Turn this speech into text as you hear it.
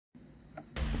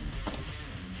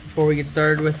before we get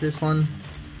started with this one,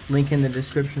 link in the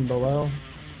description below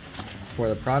for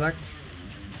the product.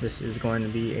 This is going to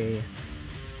be a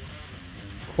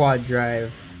quad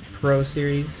drive Pro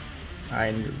series. I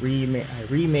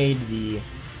remade the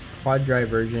quad drive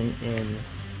version in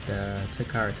the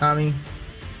Takara Tommy,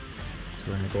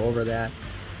 so we're going to go over that.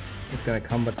 It's going to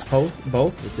come with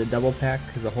both. It's a double pack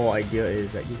because the whole idea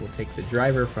is that you will take the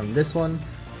driver from this one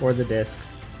or the disc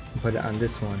and put it on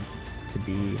this one to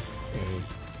be a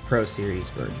Pro series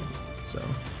version. So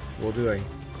we'll do a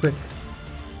quick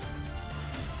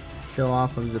show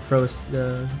off of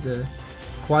the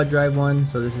quad drive one.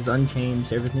 So this is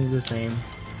unchanged, everything's the same.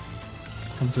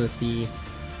 Comes with the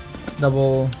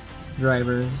double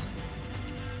drivers.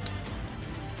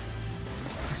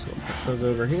 So we'll put those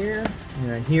over here, and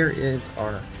then here is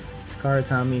our Takara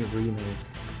Tommy remake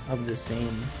of the same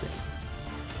thing.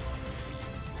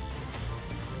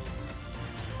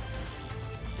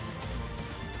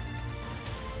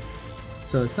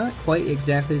 So it's not quite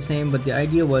exactly the same, but the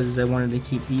idea was I wanted to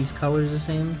keep these colors the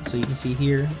same. So you can see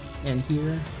here and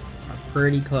here are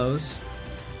pretty close.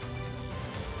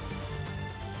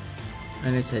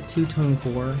 And it's a two-tone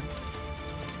core.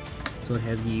 So it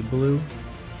has the blue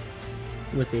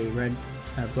with a red,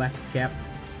 black cap,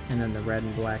 and then the red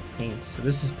and black paint. So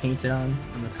this is painted on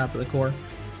the top of the core.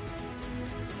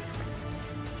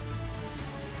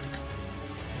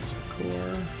 There's a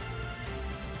core.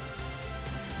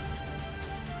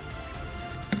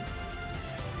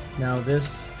 Now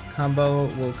this combo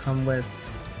will come with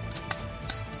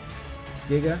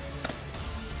Giga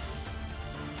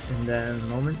in a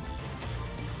moment.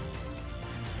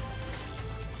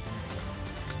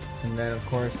 And then of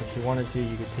course if you wanted to,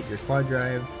 you could take your quad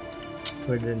drive,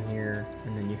 put it in here,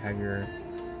 and then you have your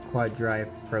quad drive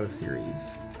Pro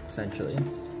series essentially.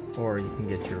 Or you can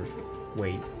get your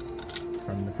weight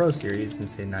from the Pro series and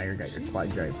say now you got your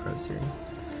quad drive Pro series.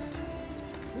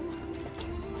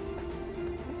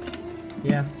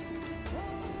 Yeah,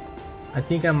 I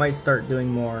think I might start doing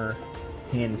more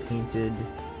hand-painted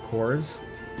cores,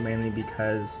 mainly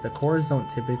because the cores don't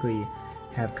typically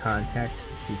have contact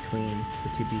between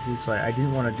the two pieces. So I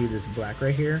didn't want to do this black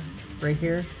right here,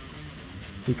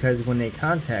 because when they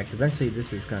contact, eventually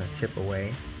this is going to chip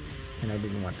away, and I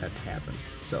didn't want that to happen.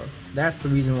 So that's the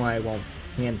reason why I won't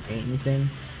hand-paint anything,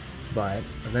 but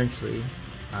eventually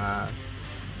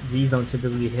these don't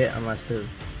typically hit unless they're,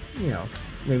 you know,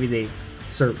 maybe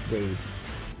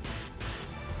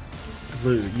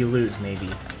you lose maybe.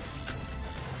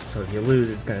 So if you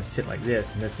lose, it's gonna sit like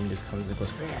this, and this thing just comes and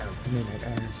goes bam. I mean,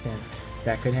 I understand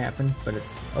that could happen, but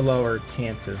it's a lower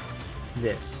chance of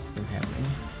this from happening.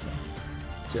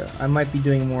 So I might be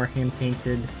doing more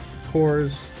hand-painted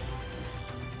cores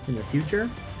in the future,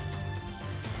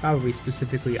 probably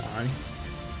specifically on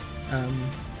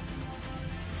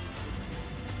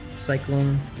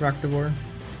Cyclone Ragnaruk.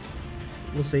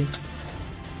 We'll see.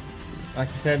 Like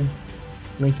I said,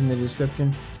 link in the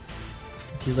description.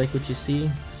 If you like what you see,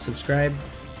 subscribe,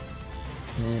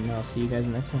 and I'll see you guys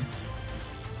in the next one.